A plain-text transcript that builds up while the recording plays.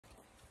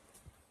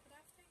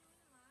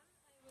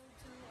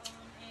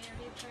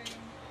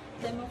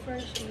demo for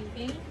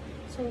shaving.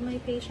 So my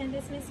patient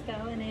is Miss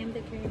Gal and I am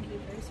the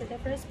caregiver. So the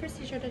first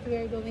procedure that we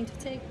are going to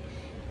take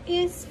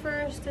is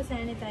first to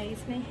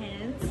sanitize my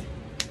hands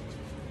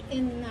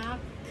and neck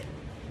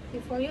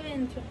before you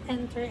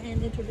enter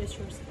and introduce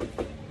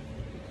yourself.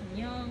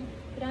 Young.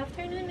 Good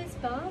afternoon, Miss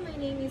Gal. My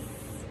name is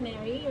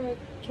Mary, your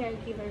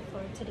caregiver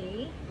for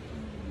today.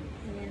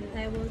 And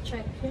I will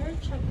check your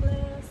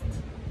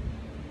checklist.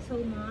 So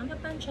ma'am,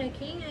 upon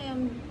checking,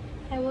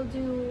 I will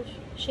do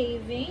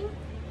shaving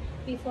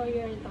before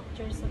your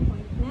doctor's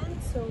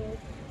appointment. So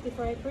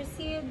before I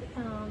proceed,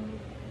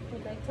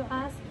 I'd like to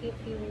ask if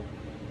you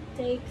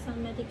take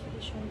some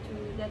medication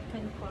that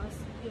can cause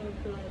your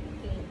blood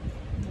thin.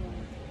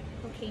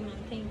 No. Okay ma'am,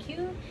 thank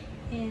you.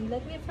 And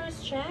let me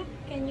first check.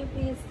 Can you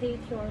please state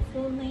your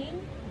full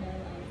name? No,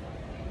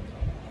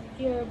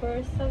 Your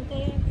birth of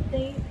date?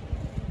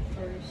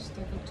 1st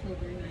of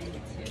October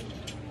 92.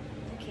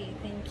 Okay,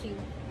 thank you.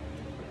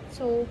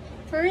 So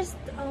first,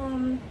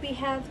 we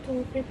have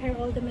to prepare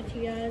all the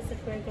materials that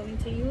we're going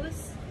to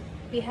use.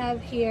 We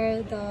have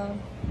here the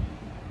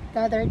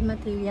gathered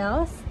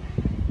materials,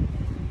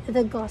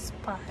 the gauze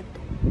pad,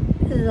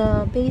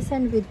 the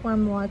basin with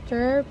warm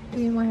water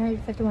between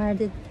 150 to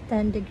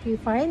 110 degrees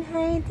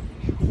Fahrenheit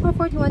or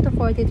 41 to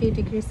 43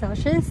 degrees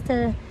Celsius,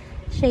 the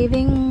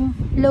shaving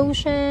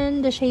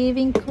lotion, the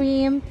shaving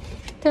cream,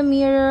 the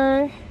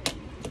mirror,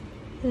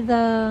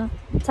 the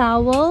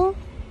towel,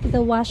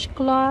 the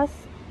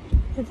washcloth,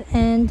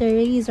 and the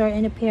razor,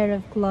 and a pair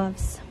of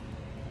gloves,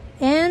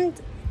 and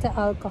the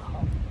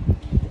alcohol.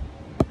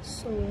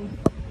 So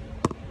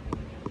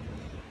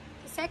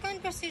the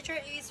second procedure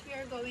is we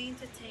are going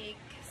to take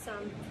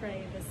some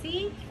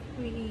privacy.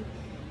 We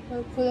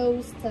will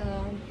close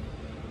the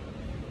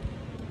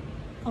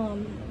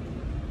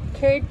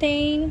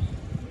curtain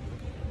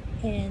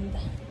and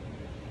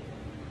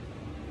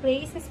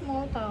place a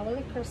small towel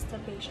across the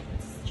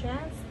patient's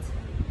chest.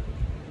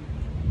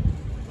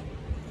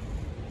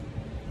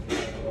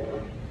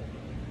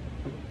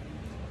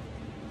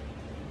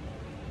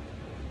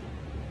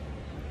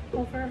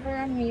 Offer her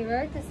a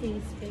mirror to see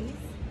his face.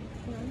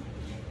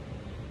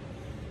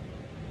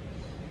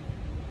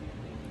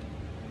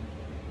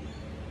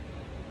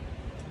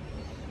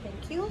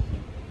 Thank you.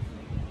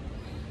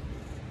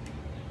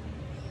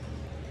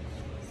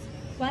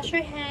 Wash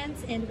your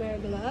hands and wear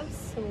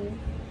gloves. So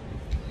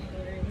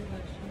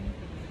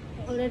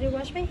I already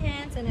washed my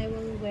hands and I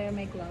will wear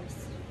my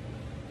gloves.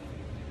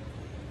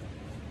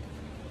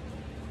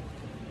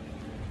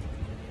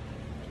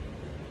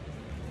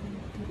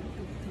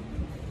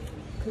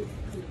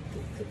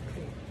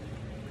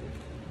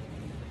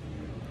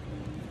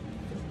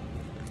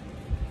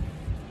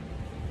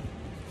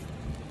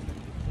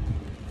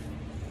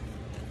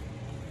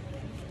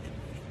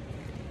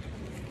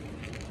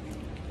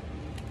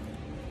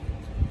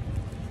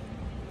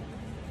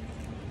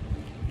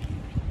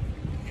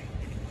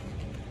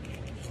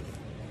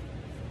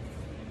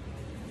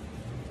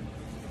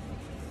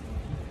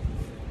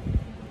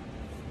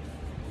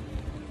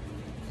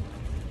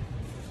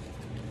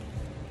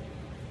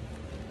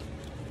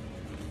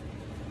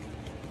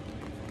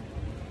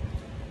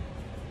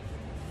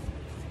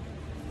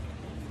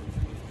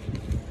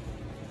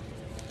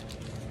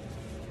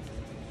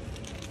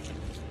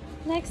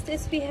 Next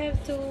is we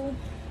have to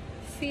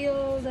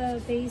fill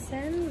the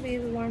basin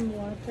with warm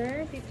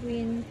water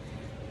between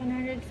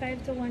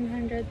 105 to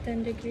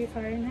 110 degrees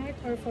Fahrenheit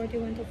or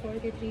 41 to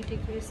 43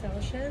 degrees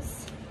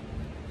Celsius.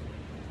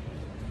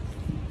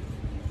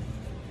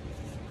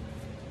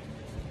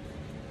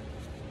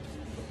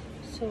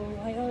 So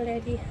I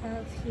already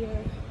have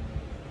here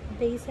a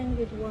basin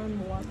with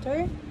warm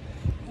water,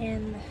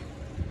 and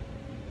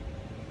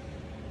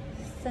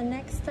the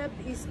next step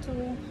is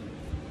to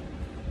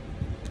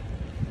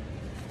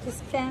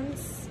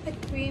dispense a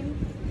cream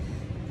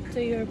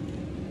to your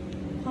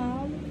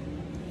palm.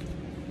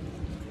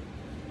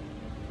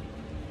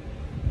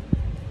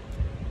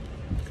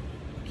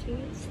 Okay.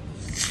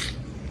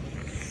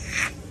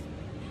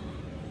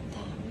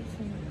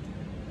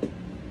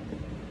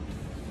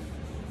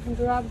 And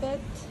rub it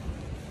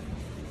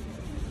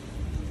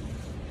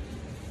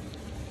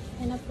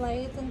and apply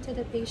it into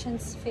the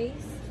patient's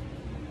face.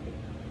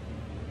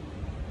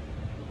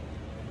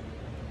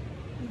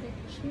 The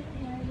chin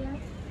area.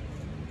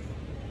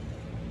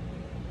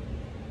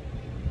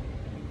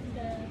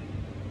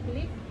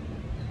 Lip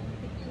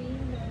between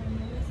the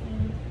nose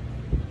and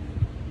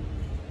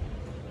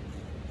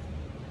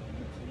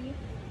the lip.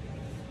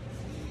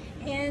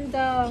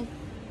 And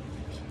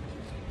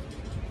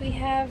we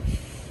have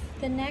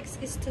the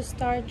next is to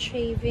start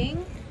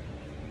shaving.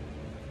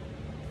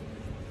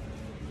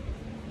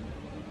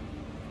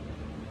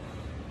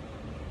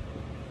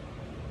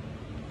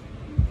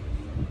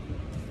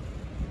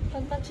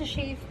 Pag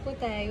mag-shave po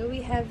tayo,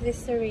 we have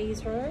this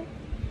razor.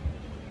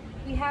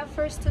 We have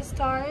first to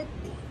start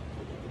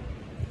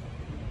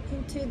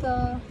into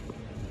the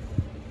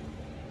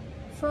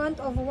front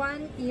of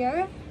one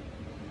ear.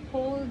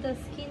 Hold the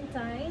skin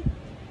tight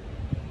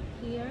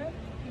here.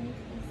 And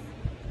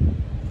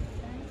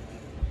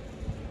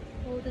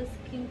hold the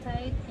skin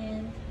tight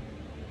and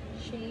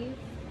shave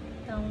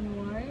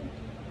downward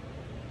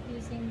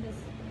using this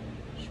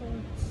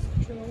short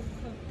stroke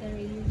of the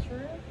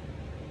razor.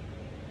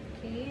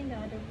 Okay, and the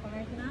other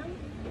part now.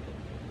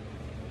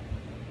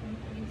 And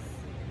please.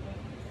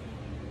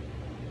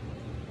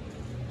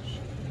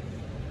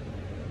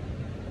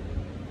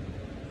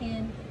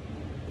 And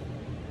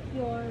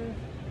your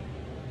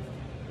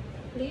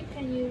lip,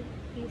 can you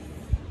please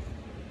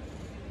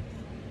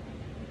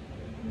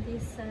on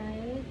this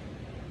side,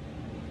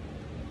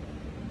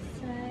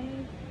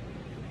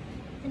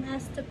 and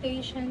ask the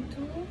patient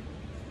to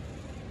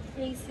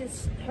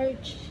raise her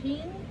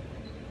chin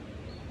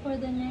for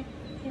the neck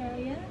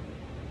area.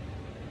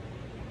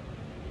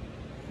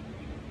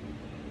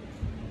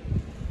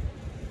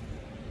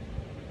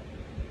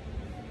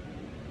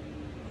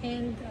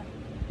 And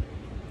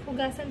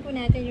hugasan po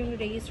natin yung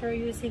razor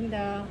using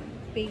the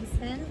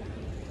basin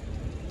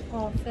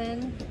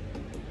often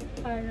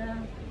para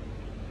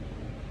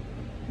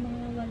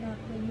mawala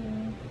po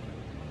yung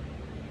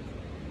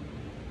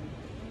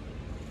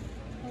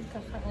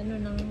pagkakaano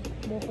ng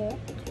buhok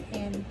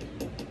and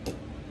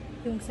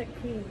yung sa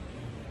cream.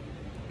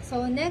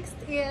 So next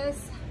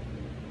is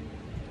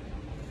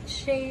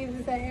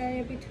shave the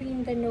area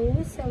between the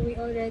nose. So we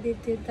already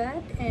did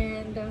that,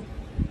 and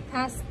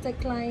ask the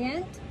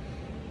client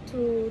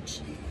to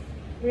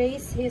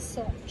raise his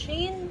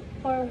chin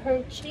or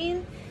her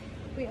chin.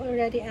 We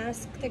already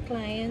asked the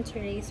client to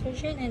raise her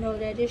chin and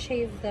already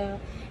shave the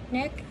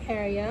neck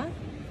area.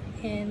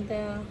 And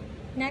the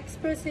next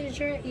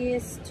procedure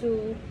is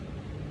to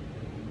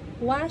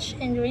wash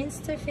and rinse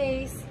the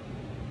face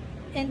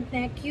and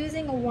neck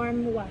using a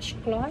warm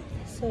washcloth.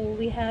 So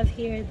we have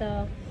here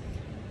the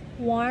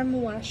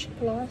warm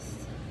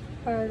washcloth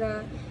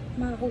para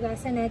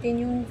mahugasan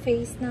natin yung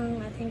face ng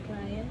ating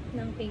client,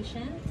 ng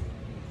patient.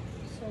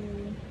 So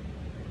we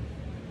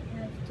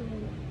have to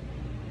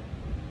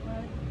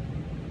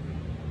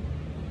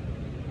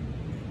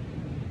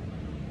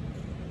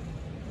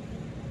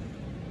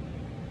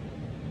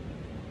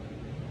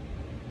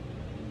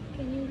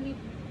can you leave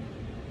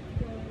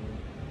your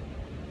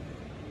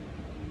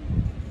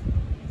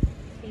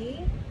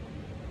okay.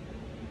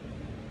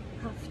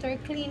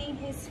 After cleaning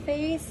his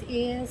face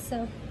is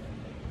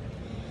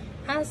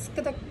ask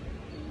the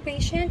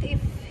patient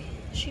if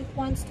she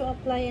wants to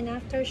apply an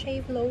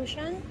aftershave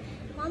lotion.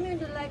 Mommy,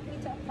 would you like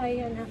me to apply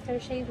an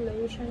aftershave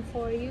lotion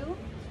for you?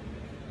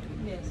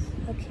 Yes.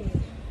 Okay.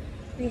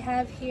 We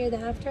have here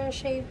the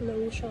aftershave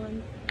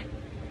lotion.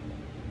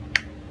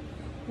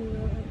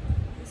 We'll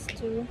this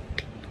to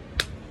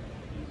the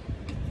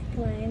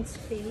client's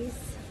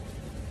face.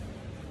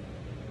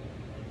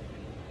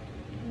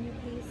 Can you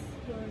please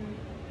your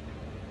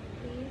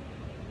lip,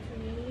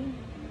 okay,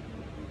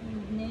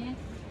 and neck.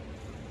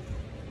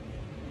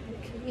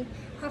 Okay.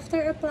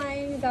 After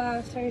applying the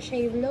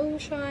aftershave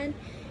lotion,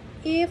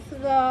 if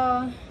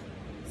the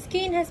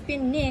skin has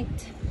been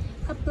nicked,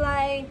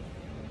 apply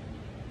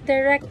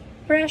direct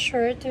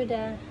pressure to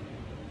the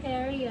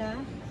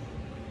area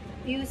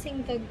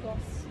using the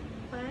gauze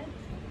pad.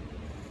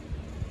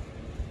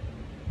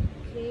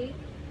 Okay.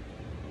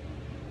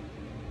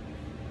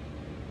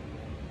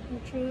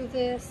 And through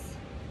this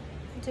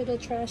into the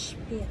trash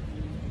bin.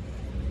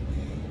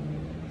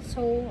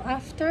 So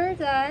after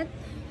that,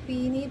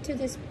 we need to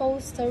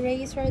dispose the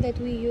razor that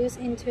we use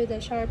into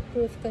the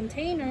sharp-proof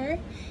container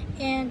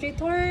and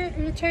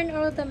return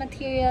all the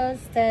materials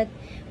that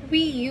we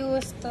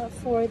used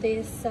for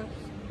this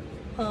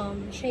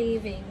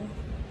shaving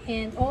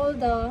and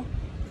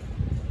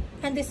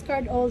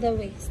discard all the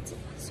waste.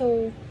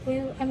 So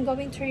I'm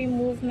going to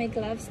remove my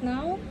gloves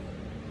now.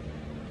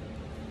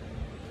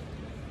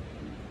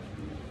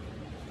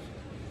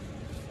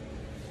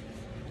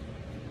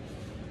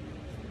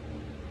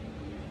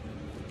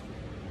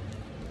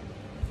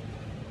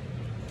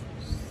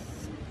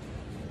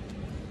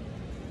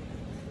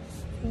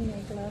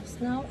 My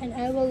gloves now, and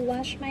I will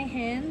wash my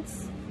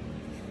hands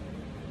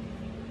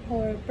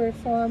or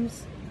perform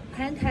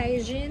hand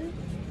hygiene.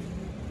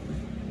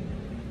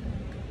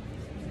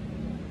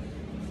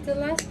 The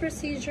last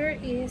procedure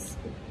is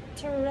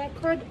to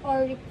record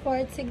or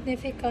report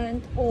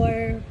significant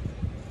or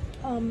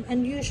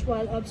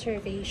unusual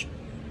observation.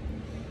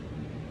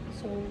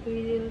 So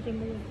we will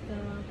remove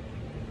the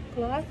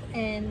cloth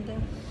and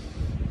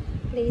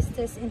place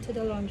this into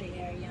the laundry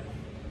area.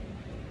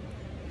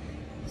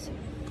 So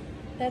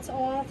that's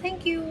all.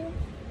 Thank you.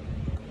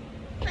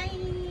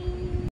 Bye.